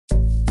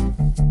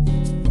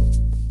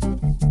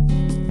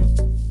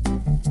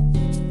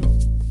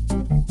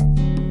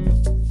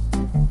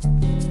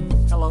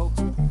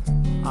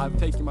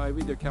taking my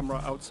video camera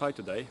outside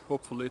today,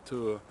 hopefully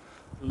to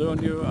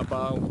learn you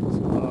about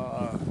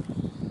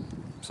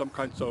some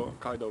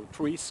kind of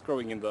trees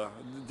growing in the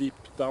deep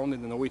down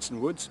in the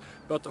Norwegian woods,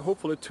 but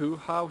hopefully too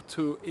how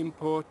to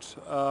import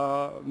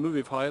a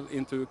movie file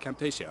into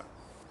Camtasia.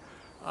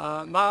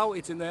 Now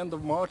it's in the end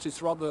of March.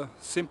 It's rather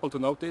simple to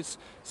notice.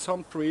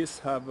 Some trees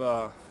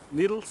have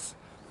needles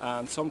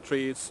and some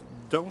trees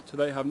don't.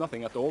 They have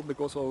nothing at all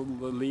because all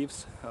the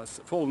leaves has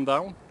fallen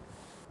down.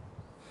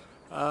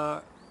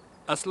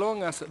 As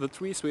long as the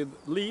trees with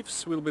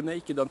leaves will be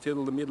naked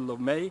until the middle of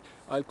May,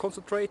 I'll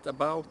concentrate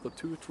about the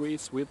two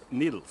trees with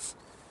needles.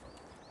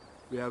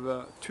 We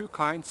have two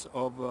kinds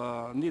of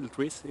needle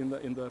trees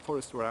in the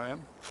forest where I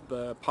am.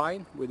 The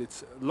pine with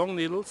its long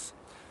needles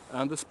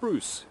and the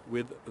spruce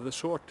with the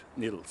short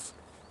needles.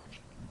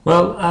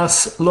 Well,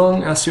 as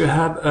long as you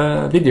have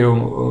a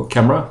video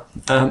camera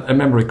and a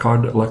memory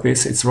card like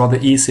this, it's rather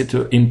easy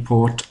to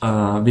import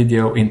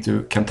video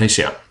into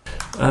Camtasia.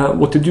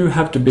 What you do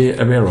have to be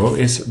aware of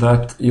is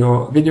that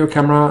your video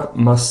camera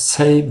must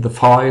save the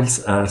files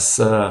as,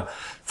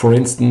 for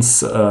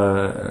instance,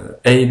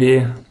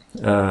 AV,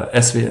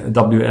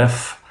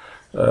 SVWF,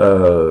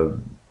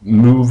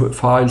 MOV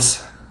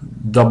files,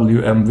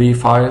 WMV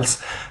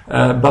files,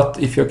 but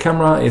if your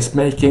camera is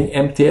making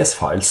MTS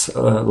files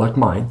like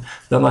mine,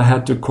 then I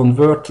had to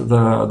convert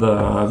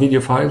the video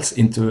files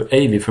into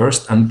AV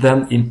first and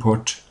then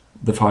import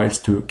the files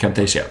to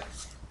Camtasia.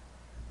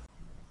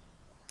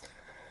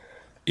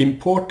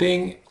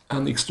 Importing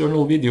an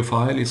external video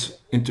file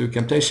into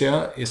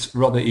Camtasia is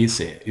rather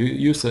easy. You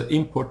use the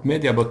import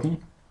media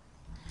button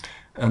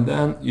and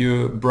then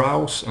you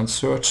browse and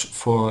search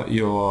for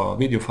your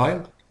video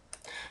file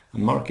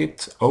and mark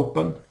it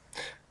open,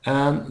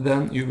 and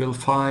then you will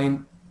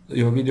find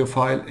your video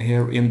file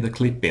here in the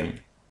clip bin.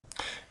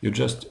 You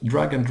just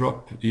drag and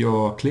drop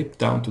your clip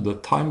down to the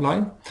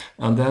timeline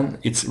and then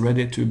it's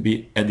ready to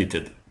be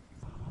edited.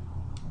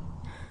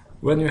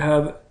 When you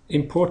have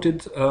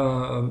imported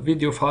a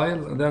video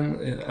file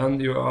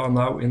and you are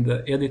now in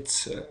the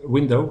edit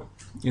window,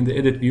 in the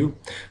edit view,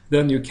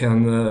 then you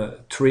can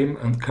trim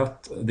and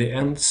cut the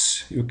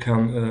ends, you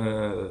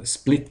can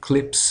split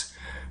clips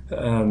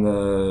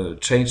and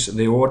change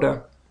the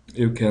order.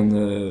 You can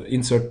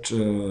insert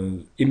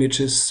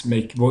images,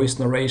 make voice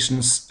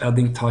narrations,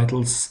 adding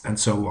titles and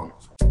so on.